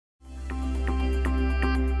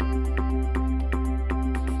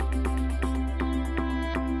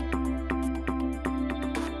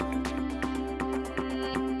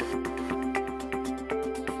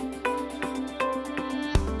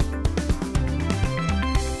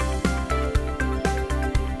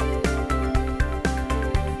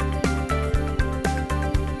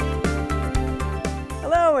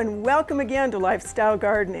Welcome again to Lifestyle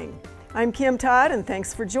Gardening. I'm Kim Todd, and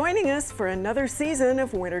thanks for joining us for another season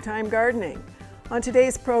of Wintertime Gardening. On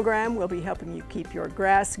today's program, we'll be helping you keep your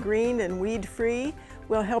grass green and weed-free.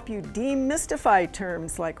 We'll help you demystify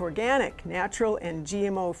terms like organic, natural, and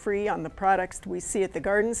GMO-free on the products we see at the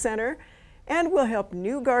garden center. And we'll help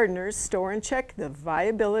new gardeners store and check the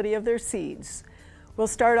viability of their seeds. We'll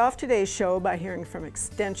start off today's show by hearing from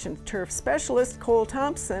Extension Turf Specialist Cole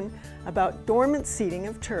Thompson about dormant seeding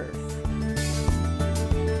of turf.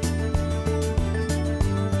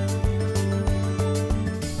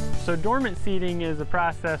 So dormant seeding is a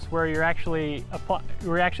process where you're actually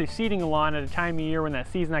seeding a lawn at a time of year when that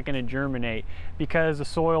seed's not going to germinate because the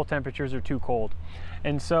soil temperatures are too cold.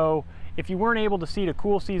 And so if you weren't able to seed a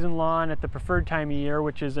cool season lawn at the preferred time of year,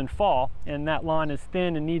 which is in fall, and that lawn is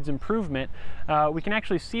thin and needs improvement, we can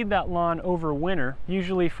actually seed that lawn over winter,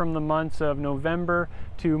 usually from the months of November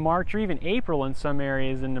to March or even April in some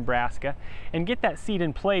areas in Nebraska, and get that seed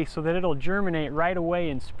in place so that it'll germinate right away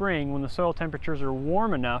in spring when the soil temperatures are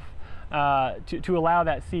warm enough to allow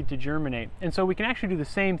that seed to germinate. And so we can actually do the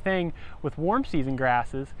same thing with warm season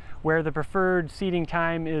grasses where the preferred seeding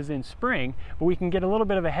time is in spring, but we can get a little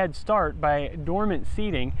bit of a head start by dormant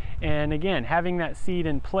seeding, and again having that seed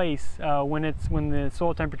in place when the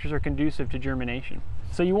soil temperatures are conducive to germination.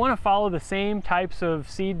 So you want to follow the same types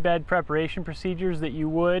of seed bed preparation procedures that you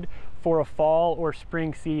would for a fall or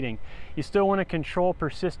spring seeding. You still want to control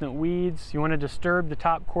persistent weeds. You want to disturb the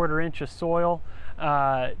top quarter-inch of soil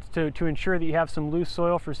to ensure that you have some loose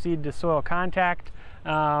soil for seed to soil contact,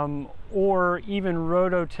 or even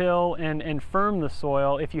rototill and firm the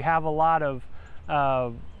soil if you have a lot of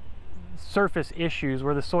surface issues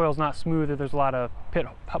where the soil's not smooth or there's a lot of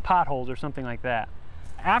potholes or something like that.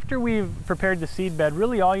 After we've prepared the seed bed,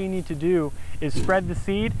 really all you need to do is spread the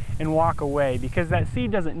seed and walk away, because that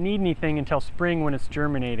seed doesn't need anything until spring when it's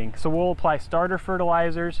germinating. So we'll apply starter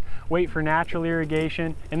fertilizers, wait for natural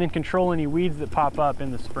irrigation, and then control any weeds that pop up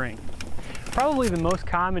in the spring. Probably the most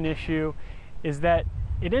common issue is that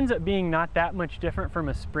it ends up being not that much different from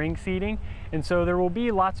a spring seeding, and so there will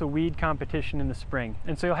be lots of weed competition in the spring.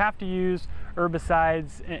 And so you'll have to use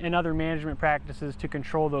herbicides and other management practices to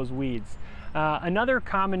control those weeds. Another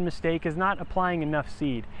common mistake is not applying enough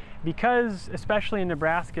seed, because especially in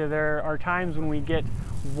Nebraska there are times when we get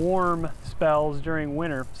warm spells during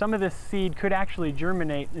winter. Some of this seed could actually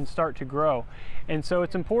germinate and start to grow, and so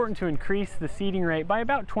it's important to increase the seeding rate by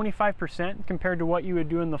about 25% compared to what you would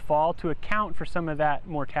do in the fall to account for some of that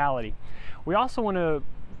mortality. We also want to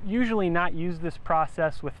usually not use this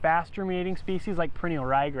process with fast germinating species like perennial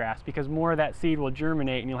ryegrass, because more of that seed will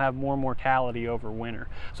germinate and you'll have more mortality over winter.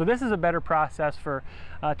 So this is a better process for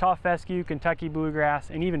tall fescue, Kentucky bluegrass,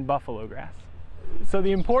 and even buffalo grass. So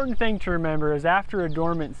the important thing to remember is after a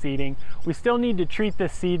dormant seeding, we still need to treat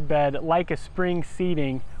this seed bed like a spring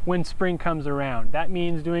seeding when spring comes around. That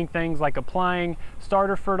means doing things like applying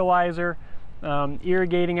starter fertilizer,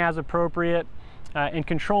 irrigating as appropriate, and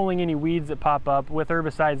controlling any weeds that pop up with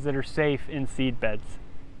herbicides that are safe in seed beds.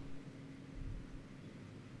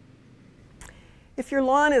 If your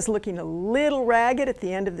lawn is looking a little ragged at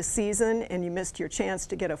the end of the season and you missed your chance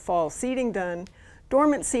to get a fall seeding done,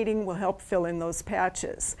 dormant seeding will help fill in those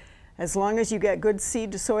patches. As long as you get good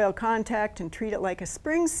seed to soil contact and treat it like a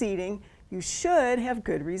spring seeding, you should have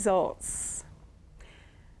good results.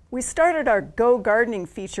 We started our Go Gardening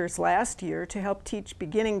features last year to help teach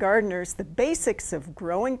beginning gardeners the basics of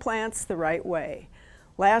growing plants the right way.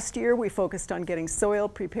 Last year we focused on getting soil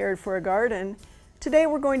prepared for a garden. Today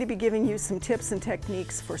we're going to be giving you some tips and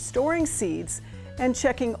techniques for storing seeds and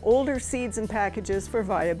checking older seeds and packages for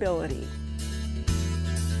viability.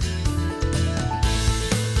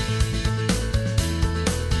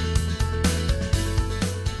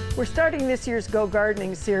 We're starting this year's Go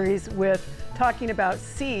Gardening series with talking about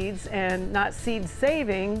seeds, and not seed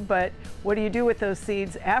saving, but what do you do with those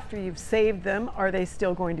seeds after you've saved them? Are they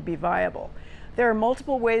still going to be viable? There are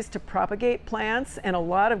multiple ways to propagate plants, and a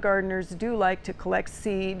lot of gardeners do like to collect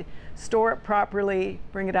seed, store it properly,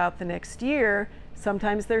 bring it out the next year.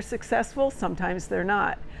 Sometimes they're successful, sometimes they're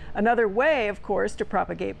not. Another way, of course, to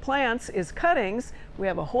propagate plants is cuttings. We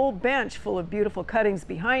have a whole bench full of beautiful cuttings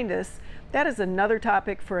behind us. That is another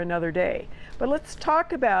topic for another day. But let's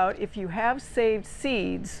talk about, if you have saved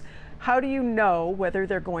seeds, how do you know whether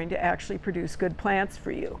they're going to actually produce good plants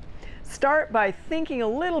for you? Start by thinking a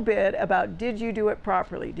little bit about, did you do it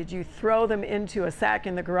properly? Did you throw them into a sack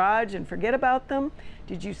in the garage and forget about them?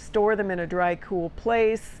 Did you store them in a dry, cool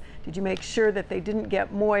place? Did you make sure that they didn't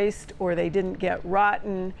get moist or they didn't get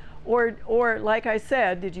rotten? Or like I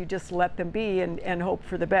said, did you just let them be and hope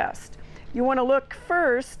for the best? You want to look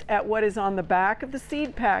first at what is on the back of the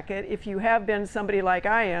seed packet if you have been somebody like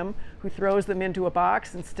I am who throws them into a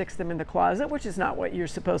box and sticks them in the closet, which is not what you're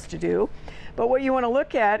supposed to do. But what you want to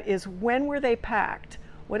look at is when were they packed?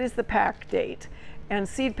 What is the pack date? And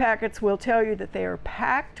seed packets will tell you that they are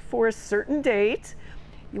packed for a certain date.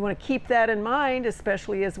 You want to keep that in mind,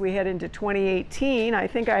 especially as we head into 2018. I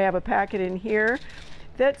think I have a packet in here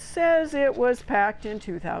that says it was packed in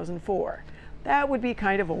 2004. That would be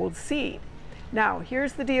kind of old seed. Now,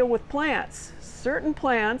 here's the deal with plants. Certain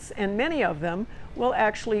plants, and many of them, will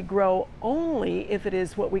actually grow only if it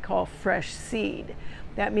is what we call fresh seed.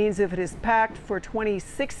 That means if it is packed for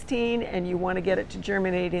 2016 and you want to get it to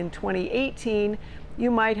germinate in 2018,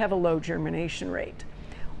 you might have a low germination rate.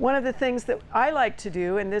 One of the things that I like to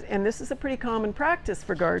do, and this is a pretty common practice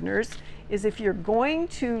for gardeners, is if you're going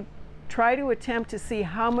to try to attempt to see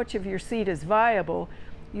how much of your seed is viable,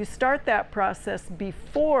 you start that process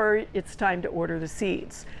before it's time to order the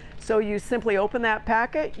seeds. So you simply open that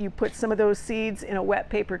packet, you put some of those seeds in a wet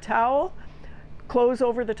paper towel, close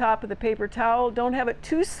over the top of the paper towel, don't have it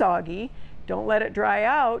too soggy, don't let it dry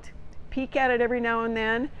out, peek at it every now and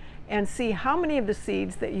then, and see how many of the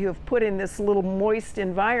seeds that you have put in this little moist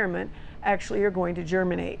environment actually are going to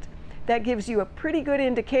germinate. That gives you a pretty good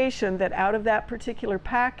indication that out of that particular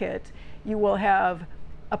packet, you will have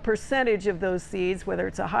a percentage of those seeds, whether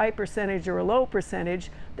it's a high percentage or a low percentage,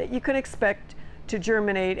 that you can expect to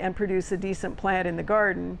germinate and produce a decent plant in the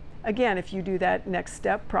garden. Again, if you do that next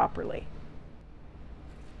step properly.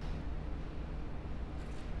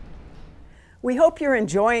 We hope you're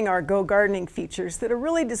enjoying our Go Gardening features that are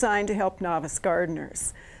really designed to help novice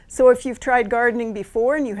gardeners. So if you've tried gardening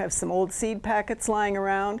before and you have some old seed packets lying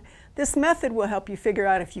around, this method will help you figure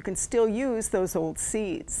out if you can still use those old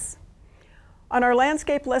seeds. On our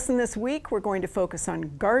landscape lesson this week, we're going to focus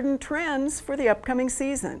on garden trends for the upcoming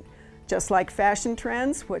season. Just like fashion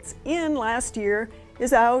trends, what's in last year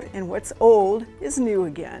is out and what's old is new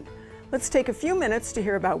again. Let's take a few minutes to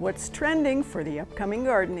hear about what's trending for the upcoming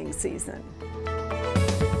gardening season.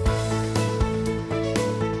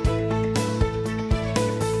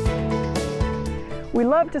 We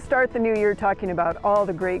love to start the new year talking about all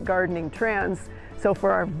the great gardening trends. So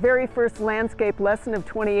for our very first landscape lesson of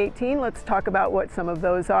 2018, let's talk about what some of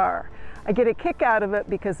those are. I get a kick out of it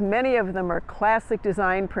because many of them are classic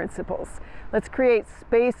design principles. Let's create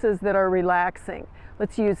spaces that are relaxing.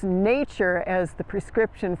 Let's use nature as the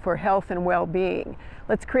prescription for health and well-being.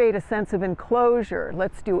 Let's create a sense of enclosure.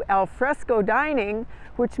 Let's do al fresco dining,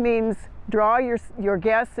 which means draw your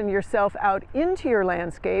guests and yourself out into your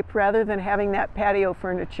landscape rather than having that patio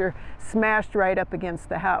furniture smashed right up against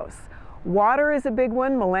the house. Water is a big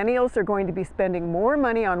one. Millennials are going to be spending more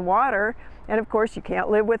money on water, and of course you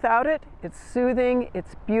can't live without it. It's soothing,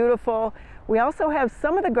 it's beautiful. We also have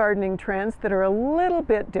some of the gardening trends that are a little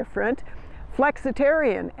bit different.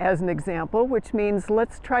 Flexitarian as an example, which means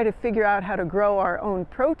let's try to figure out how to grow our own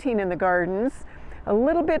protein in the gardens. A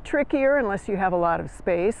little bit trickier unless you have a lot of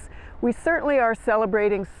space. We certainly are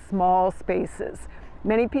celebrating small spaces.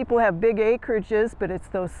 Many people have big acreages, but it's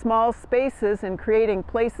those small spaces and creating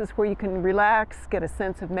places where you can relax, get a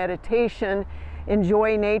sense of meditation,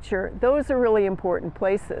 enjoy nature. Those are really important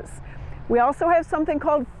places. We also have something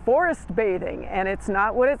called forest bathing, and it's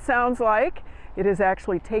not what it sounds like. It is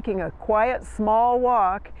actually taking a quiet, small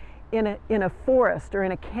walk in a forest or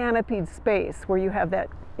in a canopied space where you have that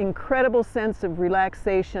incredible sense of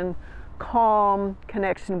relaxation, calm,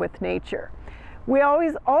 connection with nature. We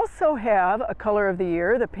always also have a color of the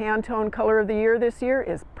year. The Pantone color of the year this year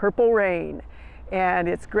is purple rain. And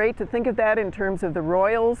it's great to think of that in terms of the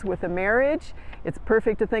royals with a marriage. It's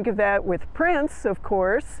perfect to think of that with Prince, of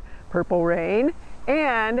course, purple rain.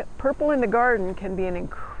 And purple in the garden can be an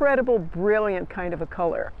incredible, brilliant kind of a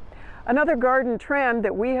color. Another garden trend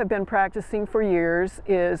that we have been practicing for years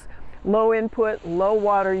is low input, low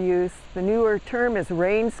water use. The newer term is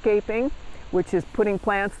rainscaping, which is putting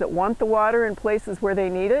plants that want the water in places where they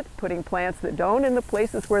need it, putting plants that don't in the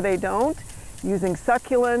places where they don't, using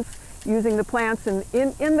succulents, using the plants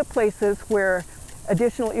in the places where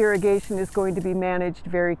additional irrigation is going to be managed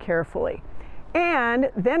very carefully. And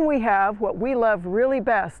then we have what we love really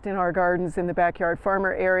best in our gardens in the backyard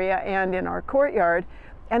farmer area and in our courtyard,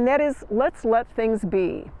 and that is let's let things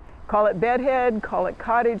be. Call it bedhead, call it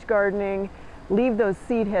cottage gardening, leave those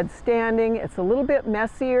seed heads standing. It's a little bit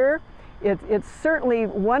messier. It's certainly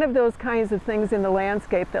one of those kinds of things in the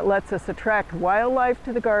landscape that lets us attract wildlife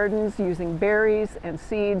to the gardens using berries and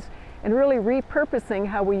seeds and really repurposing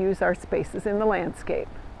how we use our spaces in the landscape.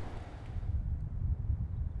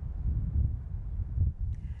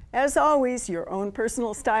 As always, your own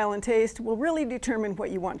personal style and taste will really determine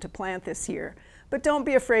what you want to plant this year. But don't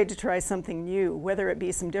be afraid to try something new, whether it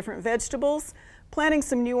be some different vegetables, planting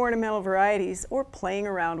some new ornamental varieties, or playing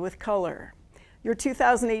around with color. Your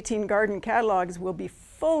 2018 garden catalogs will be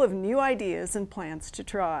full of new ideas and plants to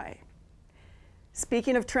try.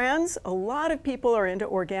 Speaking of trends, a lot of people are into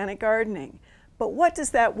organic gardening. But what does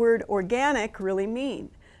that word organic really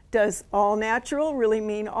mean? Does all natural really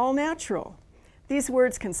mean all natural? These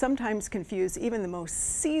words can sometimes confuse even the most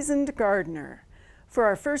seasoned gardener. For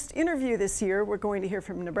our first interview this year, we're going to hear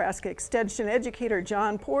from Nebraska Extension educator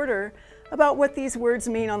John Porter about what these words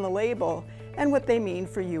mean on the label and what they mean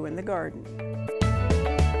for you in the garden.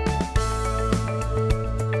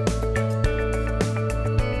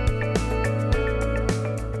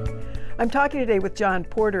 I'm talking today with John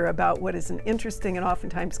Porter about what is an interesting and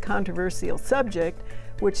oftentimes controversial subject,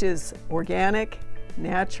 which is organic,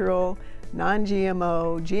 natural,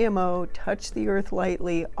 non-GMO, GMO, touch the earth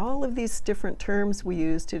lightly, all of these different terms we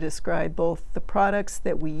use to describe both the products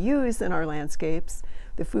that we use in our landscapes,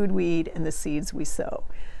 the food we eat, and the seeds we sow.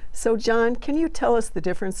 So John, can you tell us the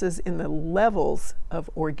differences in the levels of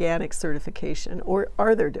organic certification, or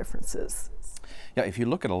are there differences? Yeah, if you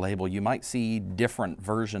look at a label, you might see different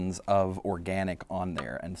versions of organic on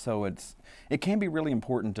there, and so it can be really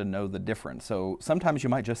important to know the difference. So sometimes you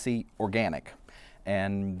might just see organic,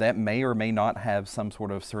 and that may or may not have some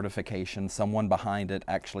sort of certification, someone behind it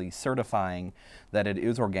actually certifying that it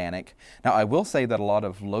is organic. Now, I will say that a lot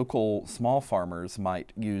of local small farmers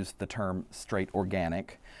might use the term straight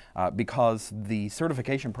organic because the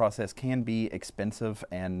certification process can be expensive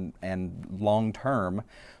and long-term.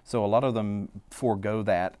 So a lot of them forego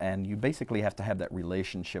that, and you basically have to have that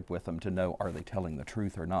relationship with them to know, are they telling the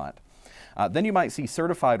truth or not? Then you might see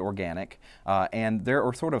certified organic, and there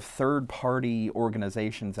are sort of third-party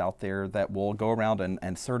organizations out there that will go around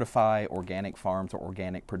and certify organic farms or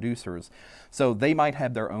organic producers. So they might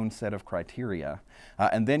have their own set of criteria.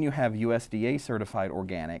 And then you have USDA certified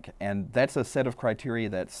organic, and that's a set of criteria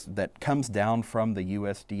that comes down from the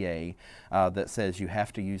USDA that says you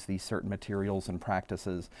have to use these certain materials and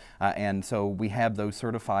practices. And so we have those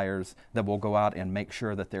certifiers that will go out and make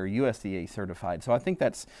sure that they're USDA certified. So I think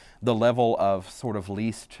that's the level of sort of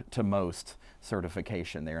least to most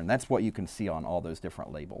certification there, and that's what you can see on all those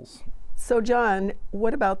different labels. So John,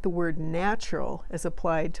 what about the word natural as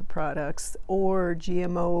applied to products, or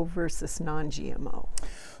GMO versus non-GMO?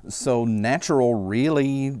 So natural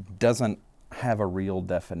really doesn't have a real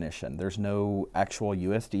definition. There's no actual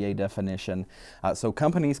USDA definition. So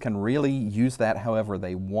companies can really use that however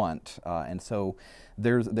they want. And so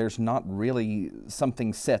there's not really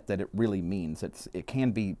something set that it really means. It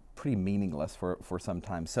can be pretty meaningless for some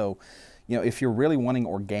time. So, you know, if you're really wanting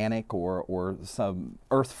organic or some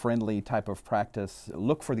earth-friendly type of practice,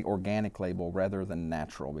 look for the organic label rather than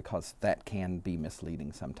natural, because that can be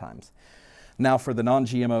misleading sometimes. Now, for the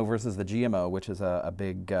non-GMO versus the GMO, which is a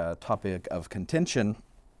big topic of contention,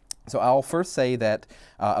 so I'll first say that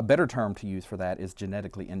a better term to use for that is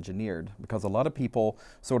genetically engineered, because a lot of people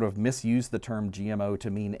sort of misuse the term GMO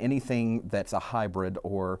to mean anything that's a hybrid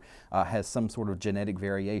or has some sort of genetic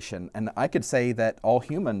variation. And I could say that all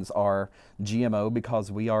humans are GMO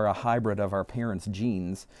because we are a hybrid of our parents'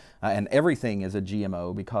 genes, and everything is a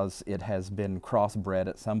GMO because it has been crossbred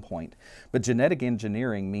at some point. But genetic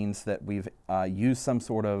engineering means that we've used some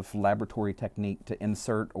sort of laboratory technique to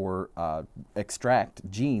insert or extract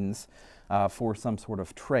genes for some sort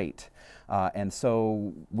of trait. And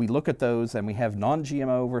so we look at those and we have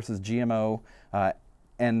non-GMO versus GMO,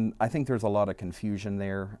 and I think there's a lot of confusion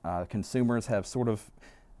there. Consumers have sort of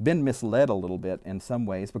been misled a little bit in some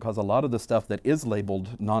ways, because a lot of the stuff that is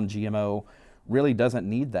labeled non-GMO really doesn't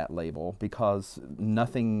need that label, because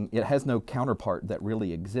it has no counterpart that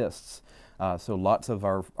really exists. So lots of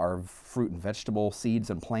our fruit and vegetable seeds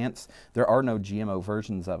and plants, there are no GMO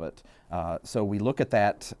versions of it. So we look at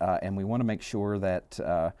that and we want to make sure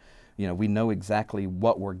that you know, we know exactly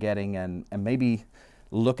what we're getting, and maybe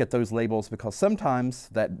look at those labels, because sometimes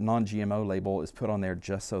that non-GMO label is put on there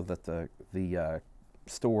just so that the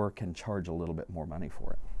store can charge a little bit more money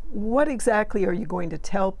for it. What exactly are you going to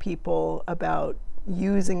tell people about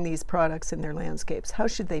using these products in their landscapes? How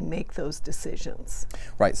should they make those decisions?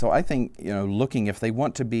 Right, so I think, you know, looking, if they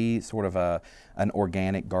want to be sort of an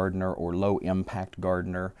organic gardener or low impact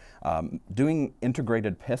gardener, doing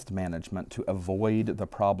integrated pest management to avoid the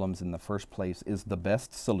problems in the first place is the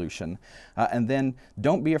best solution. And then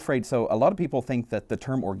don't be afraid. So a lot of people think that the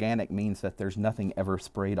term organic means that there's nothing ever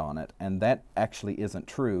sprayed on it, and that actually isn't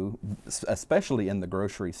true, especially in the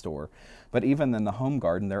grocery store. But even in the home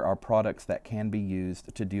garden, there are products that can be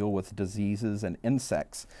used to deal with diseases and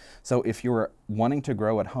insects. So if you're wanting to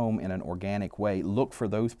grow at home in an organic way, look for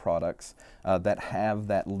those products that have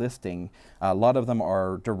that listing. A lot of them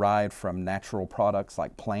are derived from natural products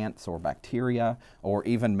like plants or bacteria or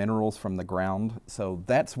even minerals from the ground. So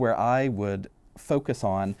that's where I would focus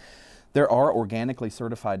on. There are organically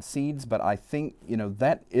certified seeds, but I think, you know,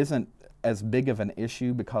 that isn't as big of an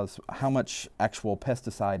issue, because how much actual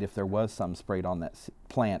pesticide, if there was some sprayed on that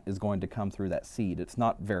plant, is going to come through that seed? It's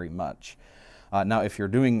not very much. Now, if you're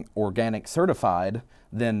doing organic certified,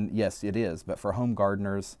 then yes, it is. But for home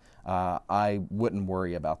gardeners, I wouldn't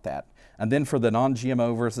worry about that. And then for the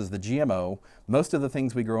non-GMO versus the GMO, most of the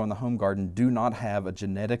things we grow in the home garden do not have a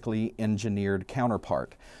genetically engineered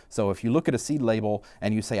counterpart. So if you look at a seed label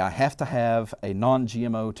and you say, I have to have a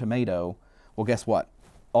non-GMO tomato, well, guess what?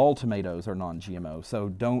 All tomatoes are non-GMO. So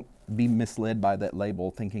don't be misled by that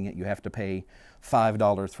label thinking that you have to pay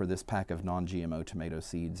 $5 for this pack of non-GMO tomato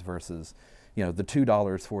seeds versus, you know, the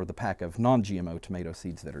 $2 for the pack of non-GMO tomato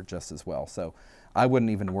seeds that are just as well. So I wouldn't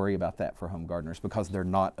even worry about that for home gardeners, because they're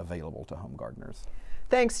not available to home gardeners.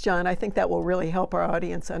 Thanks, John. I think that will really help our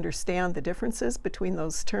audience understand the differences between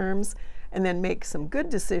those terms and then make some good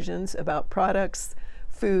decisions about products,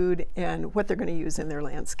 food, and what they're going to use in their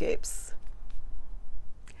landscapes.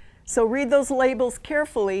 So read those labels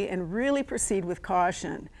carefully and really proceed with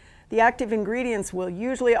caution. The active ingredients will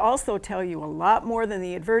usually also tell you a lot more than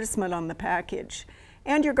the advertisement on the package.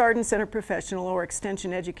 And your garden center professional or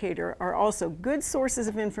extension educator are also good sources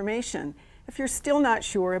of information if you're still not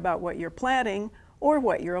sure about what you're planting or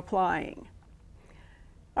what you're applying.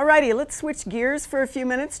 Alrighty, let's switch gears for a few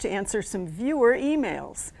minutes to answer some viewer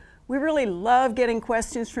emails. We really love getting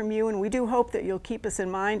questions from you, and we do hope that you'll keep us in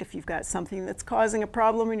mind if you've got something that's causing a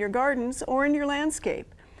problem in your gardens or in your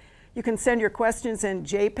landscape. You can send your questions in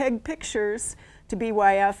JPEG pictures to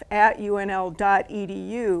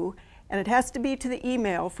byf@unl.edu, and it has to be to the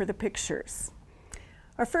email for the pictures.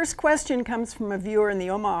 Our first question comes from a viewer in the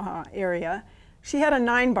Omaha area. She had a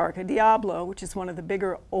 9-bark, a Diablo, which is one of the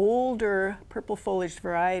bigger, older purple foliaged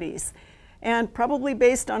varieties. And probably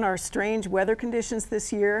based on our strange weather conditions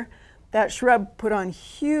this year, that shrub put on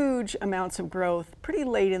huge amounts of growth pretty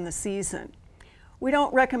late in the season. We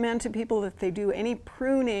don't recommend to people that they do any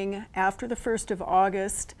pruning after the 1st of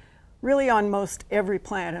August, really on most every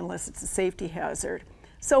plant unless it's a safety hazard.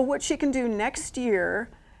 So what she can do next year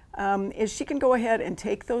is she can go ahead and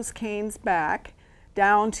take those canes back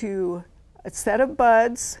down to a set of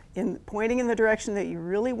buds pointing in the direction that you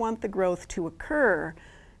really want the growth to occur.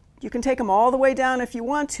 You can take them all the way down if you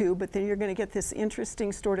want to, but then you're going to get this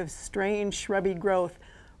interesting sort of strange shrubby growth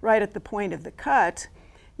right at the point of the cut.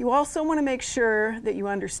 You also want to make sure that you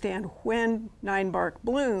understand when 9-bark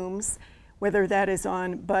blooms, whether that is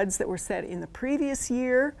on buds that were set in the previous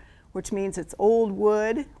year, which means it's old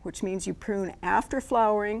wood, which means you prune after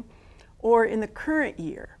flowering, or in the current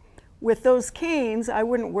year. With those canes, I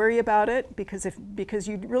wouldn't worry about it because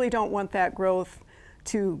you really don't want that growth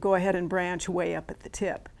to go ahead and branch way up at the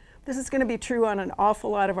tip. This is going to be true on an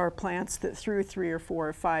awful lot of our plants that through 3 or 4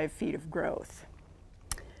 or 5 feet of growth.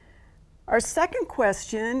 Our second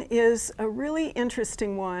question is a really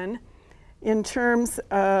interesting one in terms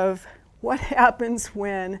of what happens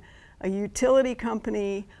when a utility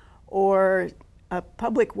company or a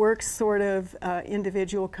public works sort of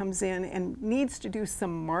individual comes in and needs to do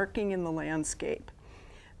some marking in the landscape.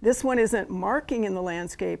 This one isn't marking in the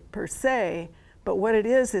landscape per se, but what it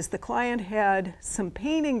is the client had some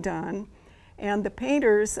painting done, and the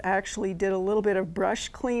painters actually did a little bit of brush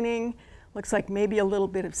cleaning, looks like maybe a little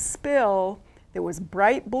bit of spill that was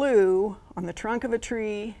bright blue on the trunk of a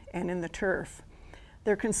tree and in the turf.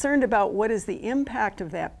 They're concerned about what is the impact of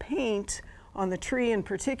that paint on the tree in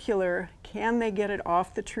particular. Can they get it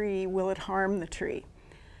off the tree? Will it harm the tree?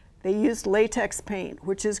 They used latex paint,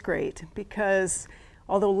 which is great because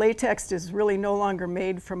although latex is really no longer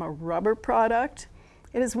made from a rubber product,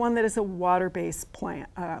 it is one that is a water-based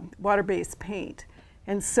paint.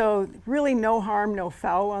 And so really no harm, no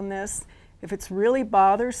foul on this. If it's really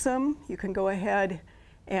bothersome, you can go ahead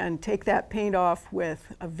and take that paint off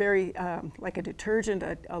with a very, like a detergent,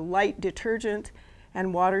 a light detergent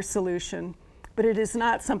and water solution, but it is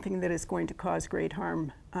not something that is going to cause great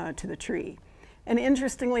harm to the tree. And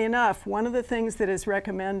interestingly enough, one of the things that is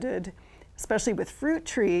recommended, especially with fruit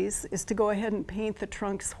trees, is to go ahead and paint the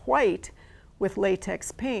trunks white with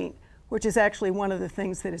latex paint, which is actually one of the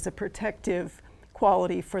things that is a protective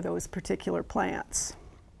quality for those particular plants.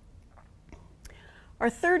 Our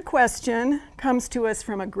third question comes to us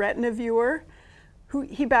from a Gretna viewer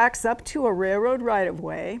he backs up to a railroad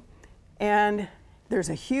right-of-way, and there's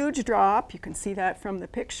a huge drop. You can see that from the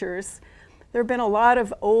pictures. There have been a lot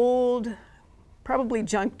of old, probably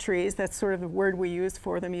junk trees, that's sort of the word we use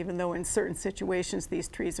for them, even though in certain situations these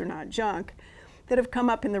trees are not junk, that have come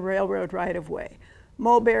up in the railroad right-of-way.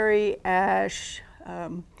 Mulberry, ash,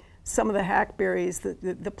 some of the hackberries,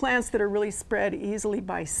 the plants that are really spread easily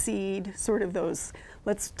by seed, sort of those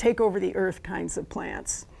let's take over the earth kinds of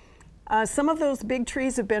plants. Some of those big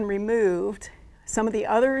trees have been removed. Some of the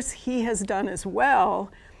others he has done as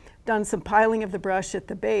well, done some piling of the brush at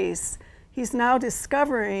the base. He's now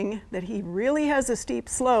discovering that he really has a steep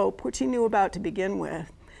slope, which he knew about to begin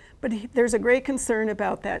with, but there's a great concern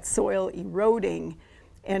about that soil eroding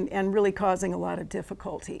and really causing a lot of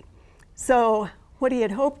difficulty. So what he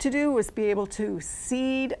had hoped to do was be able to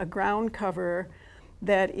seed a ground cover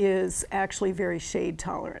that is actually very shade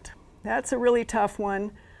tolerant. That's a really tough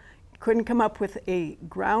one. Couldn't come up with a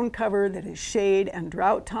ground cover that is shade and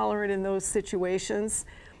drought tolerant in those situations.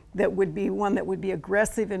 That would be one that would be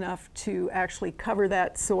aggressive enough to actually cover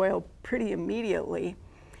that soil pretty immediately.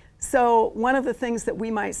 So one of the things that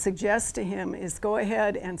we might suggest to him is go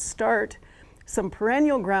ahead and start some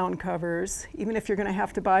perennial ground covers, even if you're going to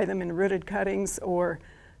have to buy them in rooted cuttings or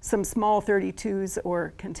some small 32s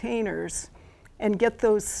or containers, and get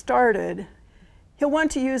those started. He'll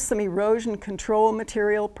want to use some erosion control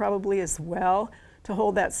material probably as well to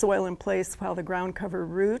hold that soil in place while the ground cover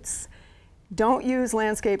roots. Don't use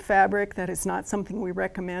landscape fabric. That is not something we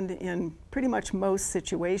recommend in pretty much most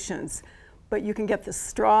situations. But you can get the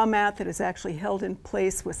straw mat that is actually held in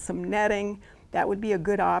place with some netting. That would be a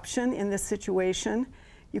good option in this situation.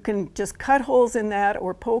 You can just cut holes in that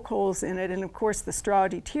or poke holes in it, and of course the straw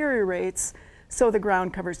deteriorates so the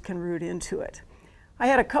ground covers can root into it. I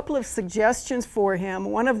had a couple of suggestions for him.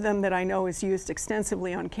 One of them that I know is used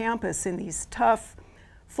extensively on campus in these tough,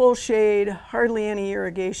 full shade, hardly any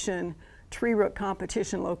irrigation, tree root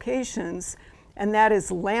competition locations, and that is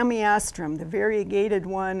Lamiastrum, the variegated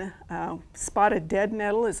one. Spotted dead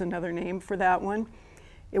nettle is another name for that one.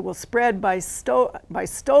 It will spread by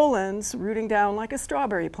stolons, rooting down like a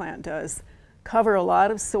strawberry plant does, cover a lot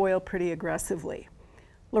of soil pretty aggressively.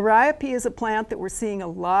 Liriope is a plant that we're seeing a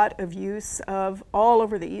lot of use of all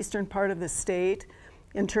over the eastern part of the state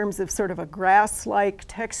in terms of sort of a grass-like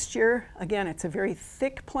texture. Again, it's a very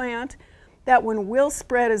thick plant. That one will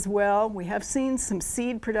spread as well. We have seen some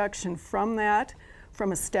seed production from that,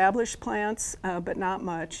 from established plants, but not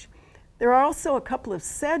much. There are also a couple of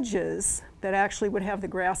sedges that actually would have the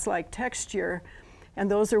grass-like texture, and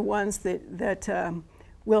those are ones that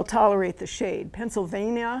will tolerate the shade.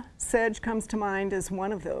 Pennsylvania sedge comes to mind as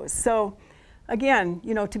one of those. So again,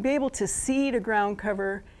 you know, to be able to seed a ground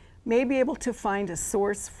cover, may be able to find a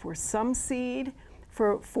source for some seed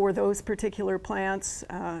for those particular plants,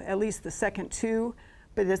 at least the second two,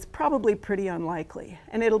 but it's probably pretty unlikely.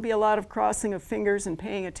 And it'll be a lot of crossing of fingers and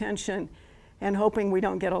paying attention and hoping we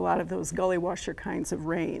don't get a lot of those gully washer kinds of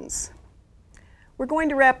rains. We're going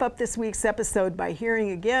to wrap up this week's episode by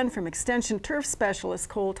hearing again from Extension Turf Specialist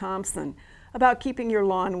Cole Thompson about keeping your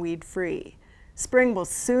lawn weed free. Spring will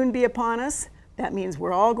soon be upon us. That means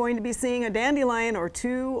we're all going to be seeing a dandelion or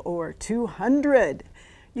 2 or 200.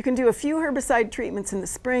 You can do a few herbicide treatments in the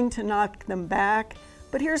spring to knock them back,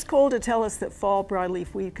 but here's Cole to tell us that fall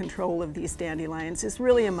broadleaf weed control of these dandelions is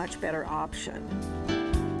really a much better option.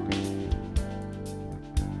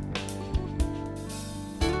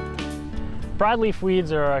 Broadleaf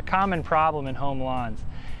weeds are a common problem in home lawns.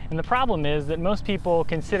 And the problem is that most people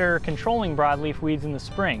consider controlling broadleaf weeds in the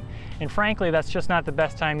spring. And frankly, that's just not the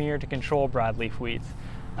best time of year to control broadleaf weeds.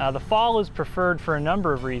 The fall is preferred for a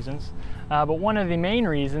number of reasons, but one of the main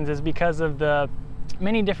reasons is because of the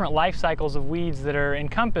many different life cycles of weeds that are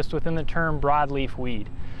encompassed within the term broadleaf weed.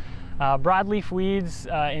 Broadleaf weeds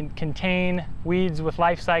contain weeds with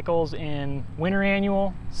life cycles in winter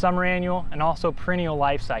annual, summer annual, and also perennial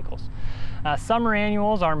life cycles. Summer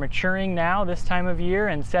annuals are maturing now this time of year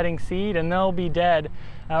and setting seed, and they'll be dead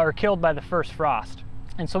or killed by the first frost.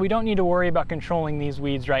 And so we don't need to worry about controlling these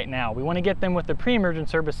weeds right now. We want to get them with the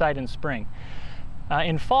pre-emergence herbicide in spring.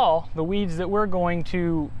 In fall, the weeds that we're going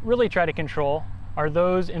to really try to control are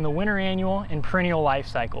those in the winter annual and perennial life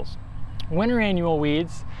cycles. Winter annual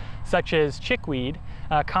weeds, such as chickweed,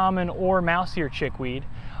 common or mouse ear chickweed,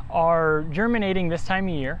 are germinating this time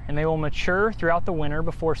of year, and they will mature throughout the winter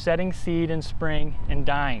before setting seed in spring and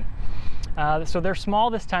dying. So they're small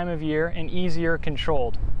this time of year and easier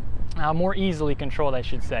controlled, more easily controlled, I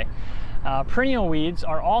should say. Perennial weeds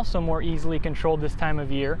are also more easily controlled this time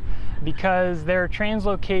of year because they're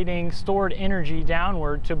translocating stored energy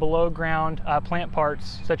downward to below ground plant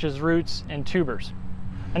parts such as roots and tubers.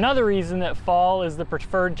 Another reason that fall is the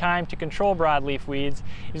preferred time to control broadleaf weeds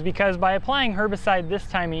is because by applying herbicide this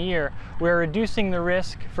time of year, we're reducing the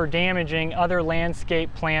risk for damaging other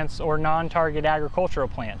landscape plants or non-target agricultural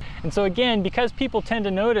plants. And so again, because people tend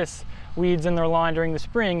to notice weeds in their lawn during the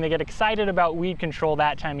spring, they get excited about weed control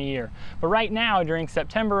that time of year. But right now, during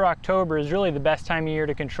September or October is really the best time of year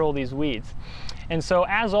to control these weeds. And so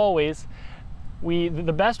as always,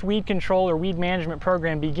 the best weed control or weed management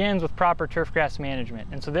program begins with proper turfgrass management.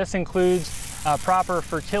 And so this includes proper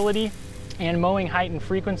fertility and mowing height and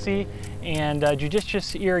frequency and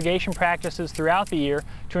judicious irrigation practices throughout the year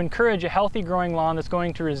to encourage a healthy growing lawn that's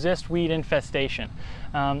going to resist weed infestation.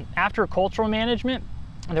 After cultural management,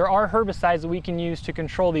 there are herbicides that we can use to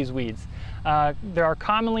control these weeds. There are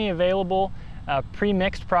commonly available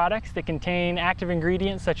pre-mixed products that contain active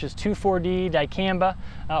ingredients such as 2,4-D, dicamba,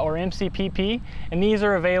 or MCPP, and these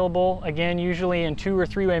are available again usually in 2- or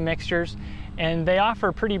 3-way mixtures, and they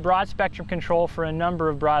offer pretty broad spectrum control for a number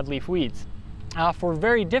of broadleaf weeds. For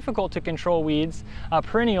very difficult to control weeds,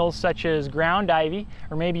 perennials such as ground ivy,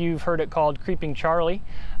 or maybe you've heard it called creeping Charlie,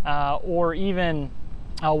 or even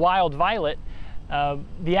wild violet,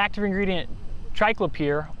 the active ingredient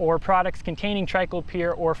triclopyr or products containing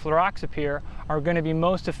triclopyr or fluroxapyr are going to be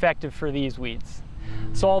most effective for these weeds.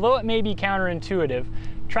 So although it may be counterintuitive,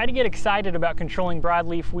 try to get excited about controlling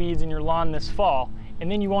broadleaf weeds in your lawn this fall, and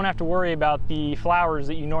then you won't have to worry about the flowers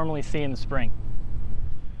that you normally see in the spring.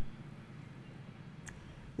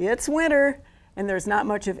 It's winter, and there's not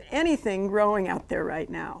much of anything growing out there right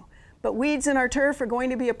now. But weeds in our turf are going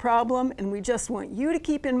to be a problem, and we just want you to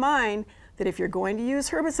keep in mind that if you're going to use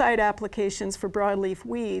herbicide applications for broadleaf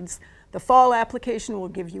weeds, the fall application will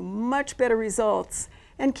give you much better results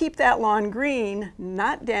and keep that lawn green,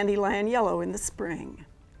 not dandelion yellow in the spring.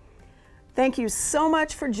 Thank you so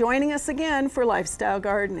much for joining us again for Lifestyle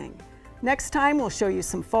Gardening. Next time we'll show you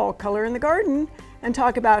some fall color in the garden and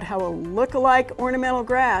talk about how a look-alike ornamental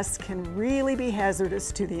grass can really be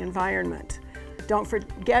hazardous to the environment. Don't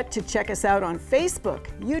forget to check us out on Facebook,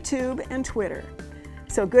 YouTube, and Twitter.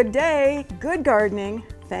 So good day, good gardening.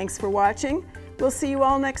 Thanks for watching. We'll see you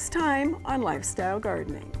all next time on Lifestyle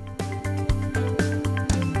Gardening.